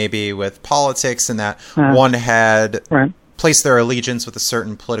today, maybe with politics, and that one had placed their allegiance with a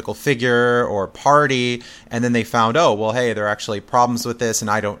certain political figure or party, and then they found, oh, well, hey, there are actually problems with this, and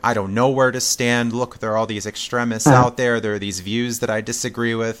I don't know where to stand. Look, there are all these extremists out there. There are these views that I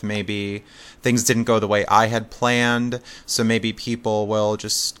disagree with. Maybe things didn't go the way I had planned, so maybe people will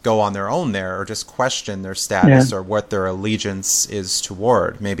just go on their own there, or just question their status or what their allegiance is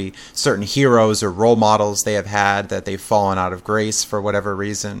toward. Maybe certain heroes or role models they have had that they've fallen out of grace for whatever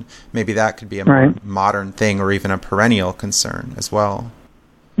reason. Maybe that could be a more modern thing, or even a perennial concern as well.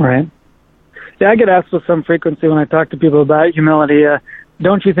 Right. Yeah, I get asked with some frequency when I talk to people about humility,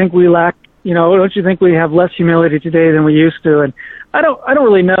 don't you think we lack, don't you think we have less humility today than we used to? And I don't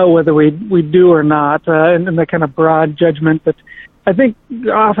really know whether we do or not, in the kind of broad judgment, but I think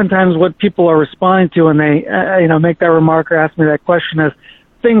oftentimes what people are responding to when they, make that remark or ask me that question is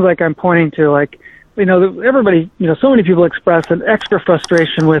things like I'm pointing to, like, everybody, so many people express an extra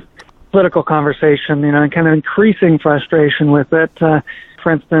frustration with political conversation, and kind of increasing frustration with it, for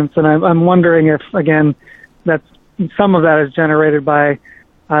instance. And I'm wondering if, again, that some of that is generated by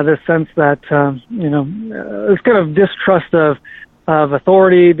this sense that, this kind of distrust of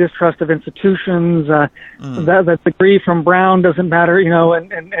authority, distrust of institutions, that degree from Brown doesn't matter,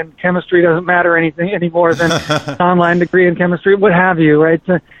 and chemistry doesn't matter anything any more than an online degree in chemistry, what have you, right?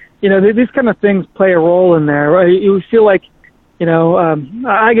 these kind of things play a role in there. Right? You feel like,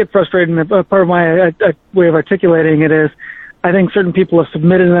 I get frustrated, and part of my way of articulating it is, I think certain people have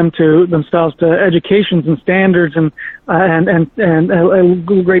submitted themselves to educations and standards and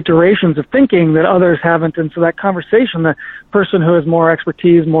great durations of thinking that others haven't. And so that conversation, the person who has more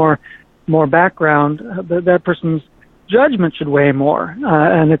expertise, more background, that person's judgment should weigh more.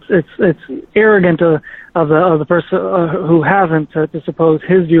 And it's arrogant of the person who hasn't to suppose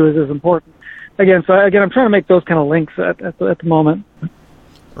his view is as important. I'm trying to make those kind of links at the moment.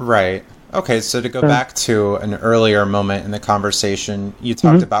 Right. Okay, so to go back to an earlier moment in the conversation, you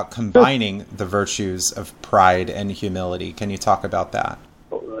talked about combining the virtues of pride and humility. Can you talk about that?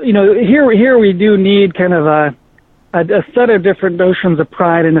 Here we do need kind of a set of different notions of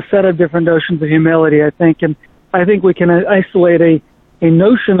pride and a set of different notions of humility, I think. And I think we can isolate a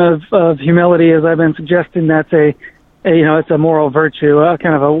notion of humility, as I've been suggesting, that's it's a moral virtue,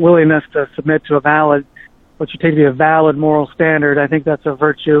 kind of a willingness to submit to what you take to be a valid moral standard. I think that's a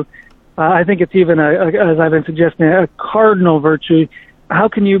virtue. I think it's even, as I've been suggesting, a cardinal virtue. How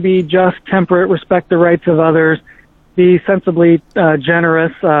can you be just, temperate, respect the rights of others, be sensibly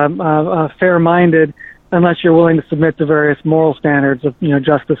generous, fair-minded, unless you're willing to submit to various moral standards of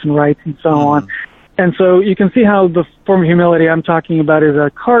justice and rights and so on? And so you can see how the form of humility I'm talking about is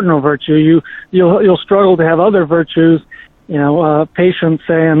a cardinal virtue. You'll struggle to have other virtues, patience,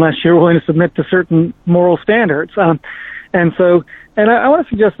 say, unless you're willing to submit to certain moral standards. And I want to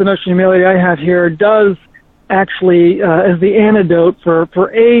suggest the notion of humility I have here does actually is the antidote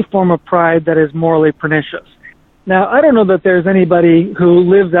for a form of pride that is morally pernicious. Now, I don't know that there's anybody who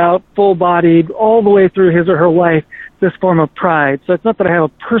lives out full-bodied all the way through his or her life this form of pride. So it's not that I have a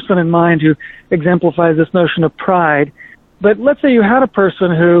person in mind who exemplifies this notion of pride. But let's say you had a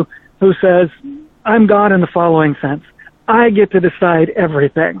person who says, I'm God in the following sense. I get to decide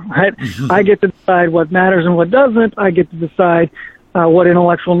everything, right? I get to decide what matters and what doesn't. I get to decide what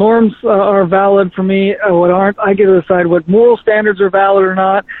intellectual norms are valid for me, what aren't. I get to decide what moral standards are valid or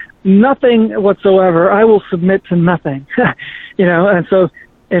not. Nothing whatsoever. I will submit to nothing. And so,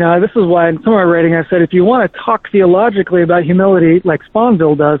 this is why in some of my writing I said, if you want to talk theologically about humility, like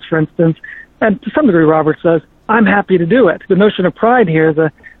Sponville does, for instance, and to some degree Roberts does, I'm happy to do it. The notion of pride here,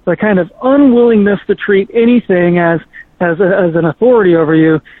 the kind of unwillingness to treat anything as an authority over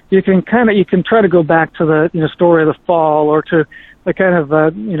you, you can try to go back to the story of the fall, or to the kind of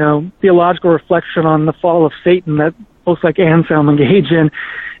theological reflection on the fall of Satan that folks like Anselm engage in,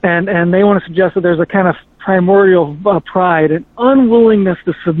 and they want to suggest that there's a kind of primordial pride and unwillingness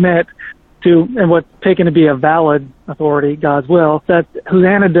to submit to and what's taken to be a valid authority, God's will, whose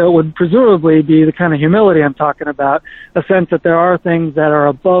antidote would presumably be the kind of humility I'm talking about, a sense that there are things that are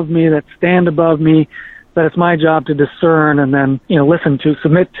above me, that stand above me, that it's my job to discern and then, listen to,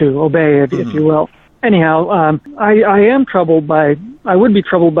 submit to, obey, if you will. Anyhow, I would be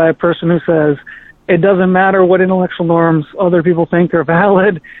troubled by a person who says, it doesn't matter what intellectual norms other people think are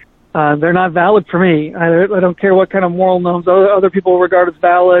valid. They're not valid for me. I don't care what kind of moral norms other people regard as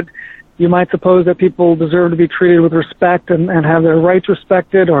valid. You might suppose that people deserve to be treated with respect and have their rights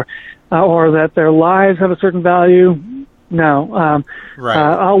respected, or that their lives have a certain value. No, right.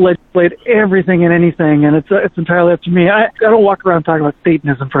 I'll legislate everything and anything, and it's entirely up to me. I don't walk around talking about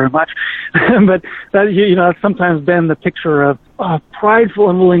Satanism very much, but that that's sometimes been the picture of prideful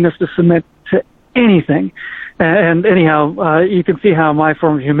unwillingness to submit to anything. And anyhow, you can see how my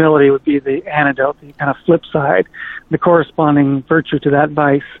form of humility would be the antidote, the kind of flip side, the corresponding virtue to that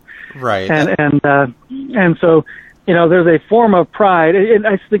vice. Right. And so, there's a form of pride, and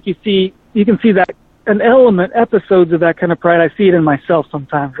I think you can see that an element, episodes of that kind of pride. I see it in myself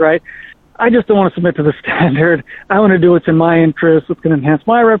sometimes, right? I just don't want to submit to the standard. I want to do what's in my interest, what's going to enhance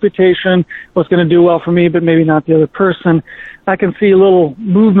my reputation, what's going to do well for me, but maybe not the other person. I can see little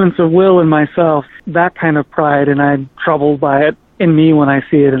movements of will in myself, that kind of pride, and I'm troubled by it in me when I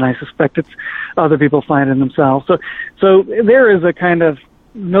see it, and I suspect it's other people find in themselves. So there is a kind of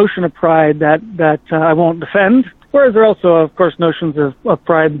notion of pride that I won't defend. Whereas there are also, of course, notions of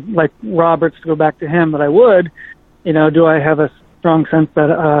pride, like Roberts, to go back to him, that I would, do I have a strong sense that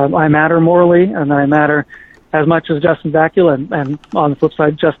I matter morally and that I matter as much as Justin Bacula, and on the flip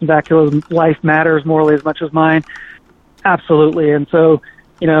side, Justin Bacula's life matters morally as much as mine? Absolutely. And so,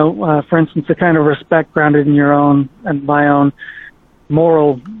 for instance, the kind of respect grounded in your own and my own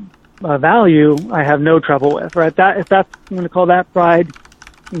moral value, I have no trouble with, right? If that's, I'm going to call that pride,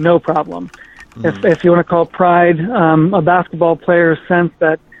 no problem. If you want to call pride a basketball player's sense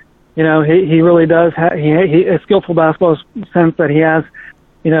that, he really does a skillful basketball sense that he has,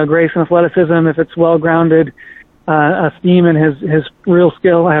 grace and athleticism, if it's well grounded, esteem in his real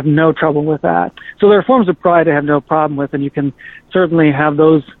skill, I have no trouble with that. So there are forms of pride I have no problem with, and you can certainly have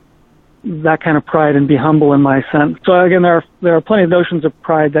that kind of pride and be humble in my sense. So again, there are plenty of notions of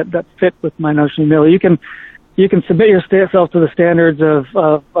pride that fit with my notion of humility. You can submit yourself to the standards of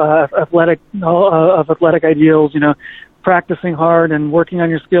athletic ideals, practicing hard and working on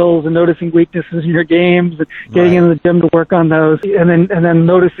your skills and noticing weaknesses in your games and getting into the gym to work on those, and then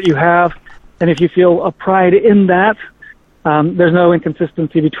notice that you have. And if you feel a pride in that, there's no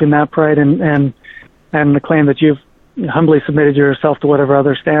inconsistency between that pride and the claim that you've humbly submitted yourself to whatever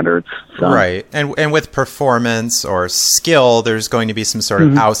other standards. So. Right. And with performance or skill, there's going to be some sort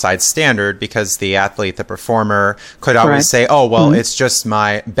of outside standard, because the athlete, the performer, could always say, oh, well, it's just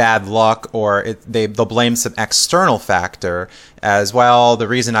my bad luck, or they'll blame some external factor as well. The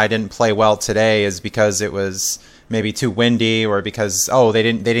reason I didn't play well today is because it was maybe too windy, or because, they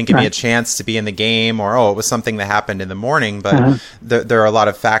didn't give me a chance to be in the game, or, it was something that happened in the morning. But there are a lot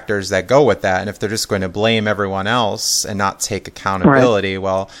of factors that go with that. And if they're just going to blame everyone else and not take accountability,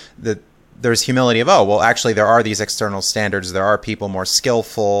 there's humility of, actually there are these external standards. There are people more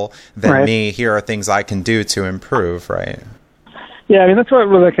skillful than me. Here are things I can do to improve, right? Yeah, I mean, that's one of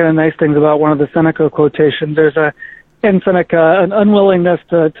the kind of nice things about one of the Seneca quotations. There's in Seneca, an unwillingness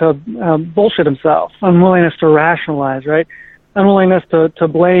to bullshit himself, unwillingness to rationalize, right? Unwillingness to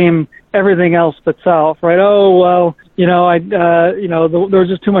blame everything else but self, right? Oh, well, there was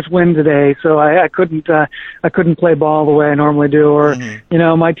just too much wind today, so I couldn't play ball the way I normally do, or,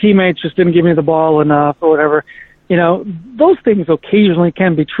 my teammates just didn't give me the ball enough, or whatever. Those things occasionally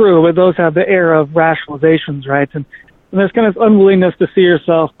can be true, but those have the air of rationalizations, right? And there's kind of unwillingness to see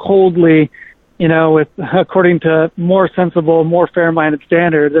yourself coldly, according to more sensible, more fair-minded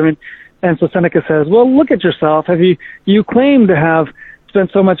standards. I mean, and so Seneca says, well, look at yourself. You claim to have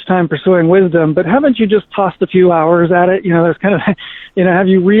spent so much time pursuing wisdom, but haven't you just tossed a few hours at it? There's kind of, have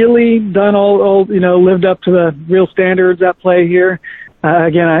you really done all lived up to the real standards at play here?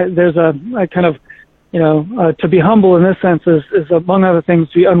 There's a kind of, to be humble in this sense is among other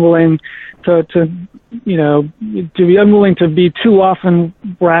things, to be unwilling to be unwilling to be too often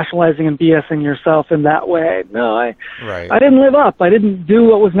rationalizing and BSing yourself in that way. No, I didn't live up. I didn't do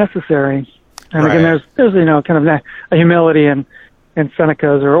what was necessary. And again, there's kind of a humility in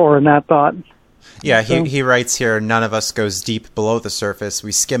Seneca's or in that thought. Yeah, he writes here, none of us goes deep below the surface.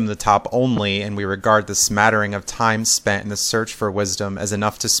 We skim the top only, and we regard the smattering of time spent in the search for wisdom as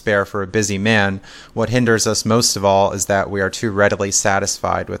enough to spare for a busy man. What hinders us most of all is that we are too readily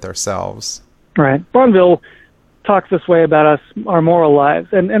satisfied with ourselves. Right. Bonville talks this way about us, our moral lives,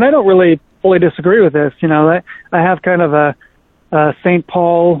 and I don't really fully disagree with this. I have kind of a St.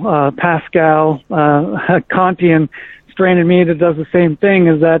 Paul, Pascal, Kantian strain in me that does the same thing,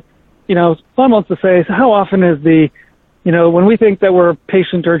 is that one wants to say, so how often is when we think that we're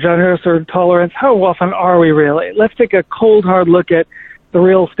patient or generous or tolerant, how often are we really? Let's take a cold, hard look at the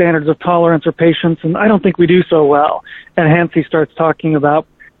real standards of tolerance or patience, and I don't think we do so well. And hence he starts talking about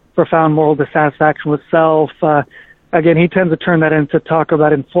profound moral dissatisfaction with self. Again, he tends to turn that into talk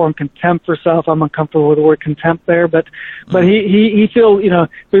about informed contempt for self. I'm uncomfortable with the word contempt there, but he feels,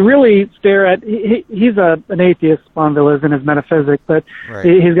 we really stare at, he's an atheist, Bonville is, in his metaphysics, but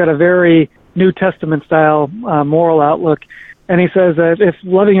he's got a very New Testament style moral outlook. And he says that if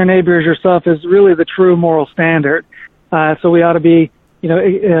loving your neighbor as yourself is really the true moral standard, so we ought to be,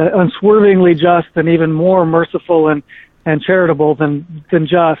 unswervingly just and even more merciful and charitable than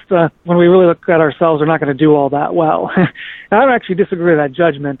just. When we really look at ourselves, we're not going to do all that well. And I don't actually disagree with that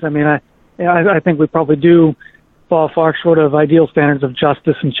judgment. I mean, I think we probably do fall far short of ideal standards of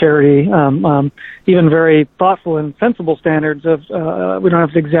justice and charity, even very thoughtful and sensible standards of, we don't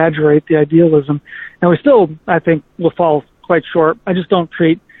have to exaggerate the idealism. And we still, I think, will fall quite short. I just don't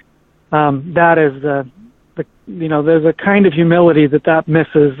treat that as there's a kind of humility that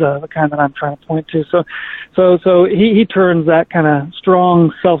misses, the kind that I'm trying to point to. So he turns that kind of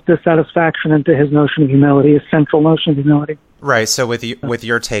strong self-dissatisfaction into his notion of humility, his central notion of humility. Right. So with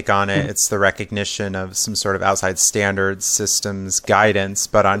your take on it, it's the recognition of some sort of outside standards, systems, guidance.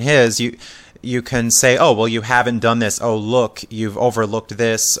 But on his, you can say, oh, well, you haven't done this. Oh, look, you've overlooked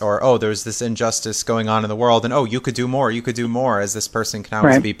this. Or, oh, there's this injustice going on in the world. And, oh, you could do more. You could do more, as this person can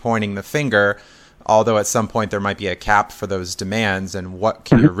always be pointing the finger. Although at some point there might be a cap for those demands and what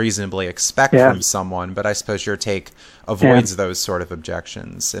can you reasonably expect from someone. But I suppose your take avoids those sort of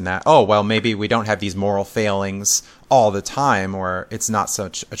objections in that, oh, well, maybe we don't have these moral failings all the time, or it's not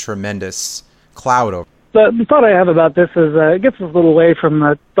such a tremendous cloud over. The thought I have about this is it gets us a little away from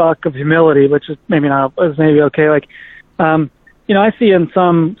the thought of humility, which is maybe okay. Like, I see in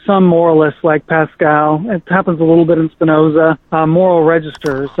some moralists like Pascal, it happens a little bit in Spinoza, moral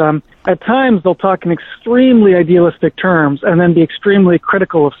registers. At times they'll talk in extremely idealistic terms and then be extremely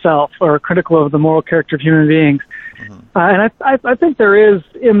critical of self or critical of the moral character of human beings. And I think there is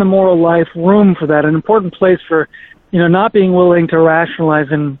in the moral life room for that, an important place for, not being willing to rationalize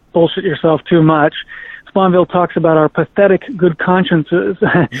and bullshit yourself too much. Sponville talks about our pathetic good consciences.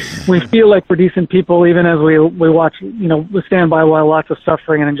 We feel like we're decent people even as we watch, we stand by while lots of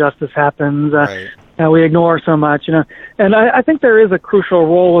suffering and injustice happens. Right. We ignore so much, And I think there is a crucial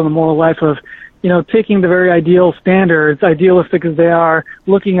role in the moral life of, taking the very ideal standards, idealistic as they are,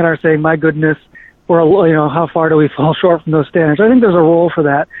 looking at our saying, my goodness, how far do we fall short from those standards? I think there's a role for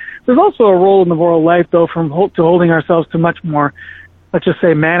that. There's also a role in the moral life, though, to holding ourselves to much more, let's just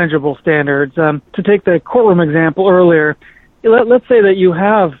say, manageable standards. To take the courtroom example earlier, let's say that you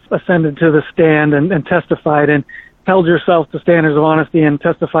have ascended to the stand and testified and held yourself to standards of honesty and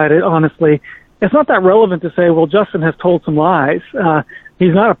testified it honestly. It's not that relevant to say, well, Justin has told some lies.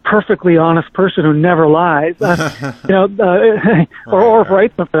 He's not a perfectly honest person who never lies. Or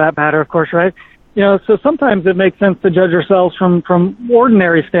Reitsma for that matter, of course, right? So sometimes it makes sense to judge ourselves from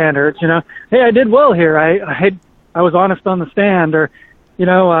ordinary standards. Hey, I did well here. I was honest on the stand, or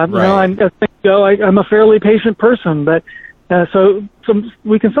I'm a fairly patient person. But so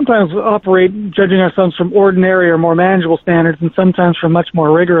we can sometimes operate judging ourselves from ordinary or more manageable standards, and sometimes from much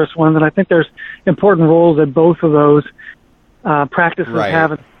more rigorous ones. And I think there's important roles that both of those practices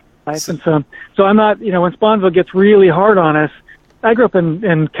have in life. And so I'm not. When Sponville gets really hard on us, I grew up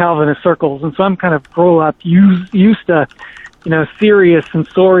in Calvinist circles, and so I'm kind of grow up used to, serious,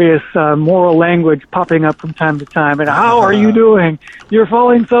 censorious, moral language popping up from time to time. And how are you doing? You're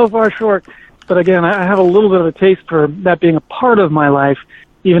falling so far short. But again, I have a little bit of a taste for that being a part of my life,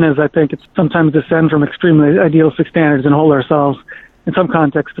 even as I think it's sometimes descend from extremely idealistic standards and hold ourselves, in some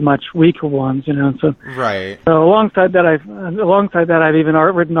contexts, to much weaker ones. So right. So alongside that, I've even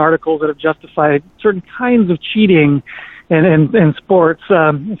written articles that have justified certain kinds of cheating in sports.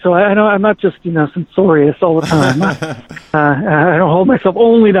 So I know I'm not just, censorious all the time. I don't hold myself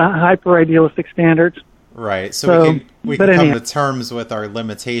only to hyper-idealistic standards. Right. So we can come to terms with our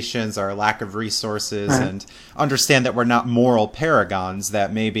limitations, our lack of resources, right, and understand that we're not moral paragons,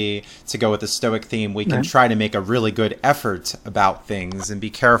 that maybe, to go with the Stoic theme, we can try to make a really good effort about things and be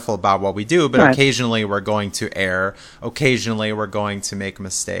careful about what we do, but occasionally we're going to err, occasionally we're going to make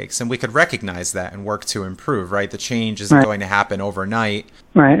mistakes, and we could recognize that and work to improve, right? The change isn't going to happen overnight.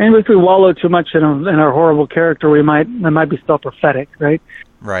 Right. And if we wallow too much in our horrible character, that might be self-prophetic, right?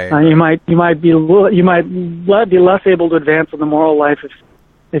 Right. You might be less able to advance in the moral life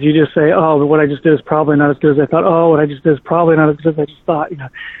if you just say, oh, what I just did is probably not as good as I thought. Oh, what I just did is probably not as good as I just thought.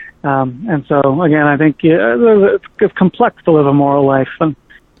 And so again, I think it's complex to live a moral life. And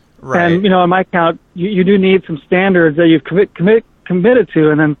on my count, you do need some standards that you've committed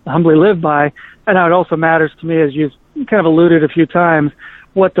to and then humbly live by. And now it also matters to me, as you've kind of alluded a few times,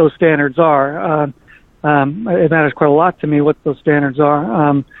 what those standards are. It matters quite a lot to me what those standards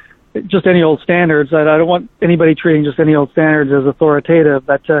are. Just any old standards. I don't want anybody treating just any old standards as authoritative.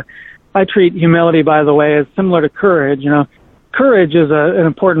 But I treat humility, by the way, as similar to courage. Courage is an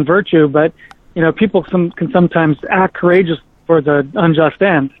important virtue, but people can sometimes act courageous for the unjust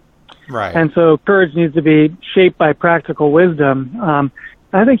end. Right. And so courage needs to be shaped by practical wisdom.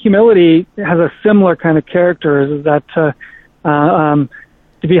 I think humility has a similar kind of character. Is that to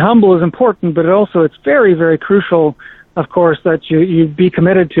be humble is important, but it's very, very crucial, of course, that you be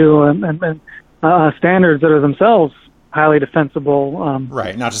committed to and standards that are themselves highly defensible.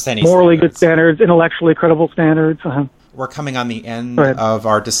 Right, not just any morally standards. Good standards, intellectually credible standards. We're coming on the end of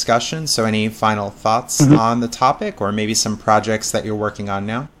our discussion, so any final thoughts on the topic, or maybe some projects that you're working on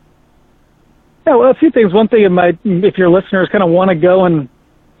now? Yeah, well, a few things. One thing, if your listeners kind of want to go and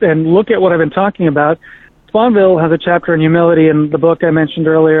look at what I've been talking about, Sponville has a chapter on humility in the book I mentioned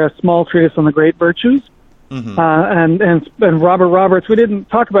earlier, A Small Treatise on the Great Virtues. And Robert Roberts, we didn't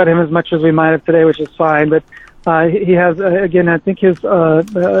talk about him as much as we might have today, which is fine, but he has, again, I think his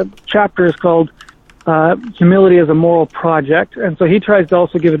chapter is called Humility as a Moral Project, and so he tries to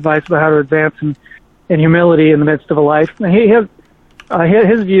also give advice about how to advance in humility in the midst of a life. And he has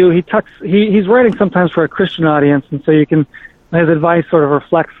his view, he's writing sometimes for a Christian audience, and so his advice sort of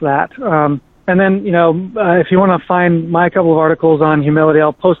reflects that. And then, if you want to find my couple of articles on humility,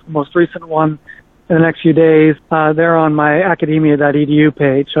 I'll post the most recent one in the next few days. They're on my academia.edu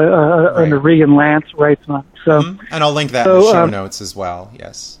page under Regan Lance Reitsma. So, and I'll link that in the show notes as well.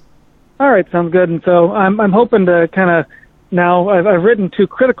 Yes. All right, sounds good. And so I'm hoping to kind of now I've written two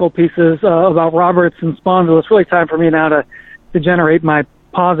critical pieces about Roberts and Sponville. It's really time for me now to to generate my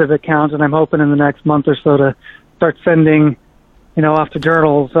positive account, and I'm hoping in the next month or so to start sending, off to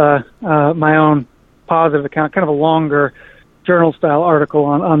journals, my own positive account, kind of a longer journal-style article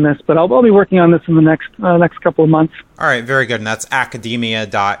on this. But I'll be working on this in the next couple of months. All right, very good. And that's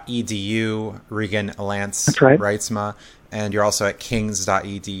academia.edu, Regan, Lance, that's right. Reitsma. And you're also at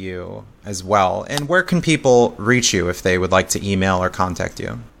kings.edu as well. And where can people reach you if they would like to email or contact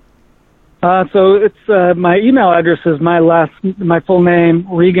you? So it's my email address is my full name,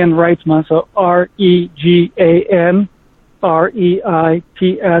 Regan Reitsma, so ReganReitsma,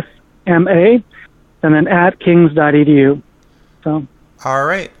 and then at kings.edu. So. All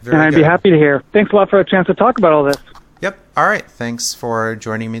right. Very and I'd be happy to hear. Thanks a lot for a chance to talk about all this. Yep. All right. Thanks for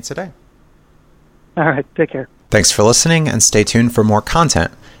joining me today. All right. Take care. Thanks for listening, and stay tuned for more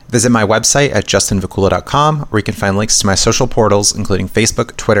content. Visit my website at justinvakula.com, where you can find links to my social portals, including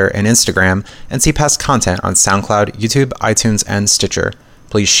Facebook, Twitter, and Instagram, and see past content on SoundCloud, YouTube, iTunes, and Stitcher.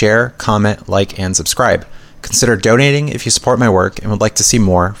 Please share, comment, like, and subscribe. Consider donating if you support my work and would like to see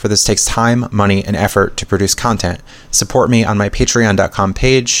more, for this takes time, money, and effort to produce content. Support me on my patreon.com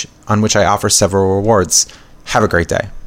page, on which I offer several rewards. Have a great day.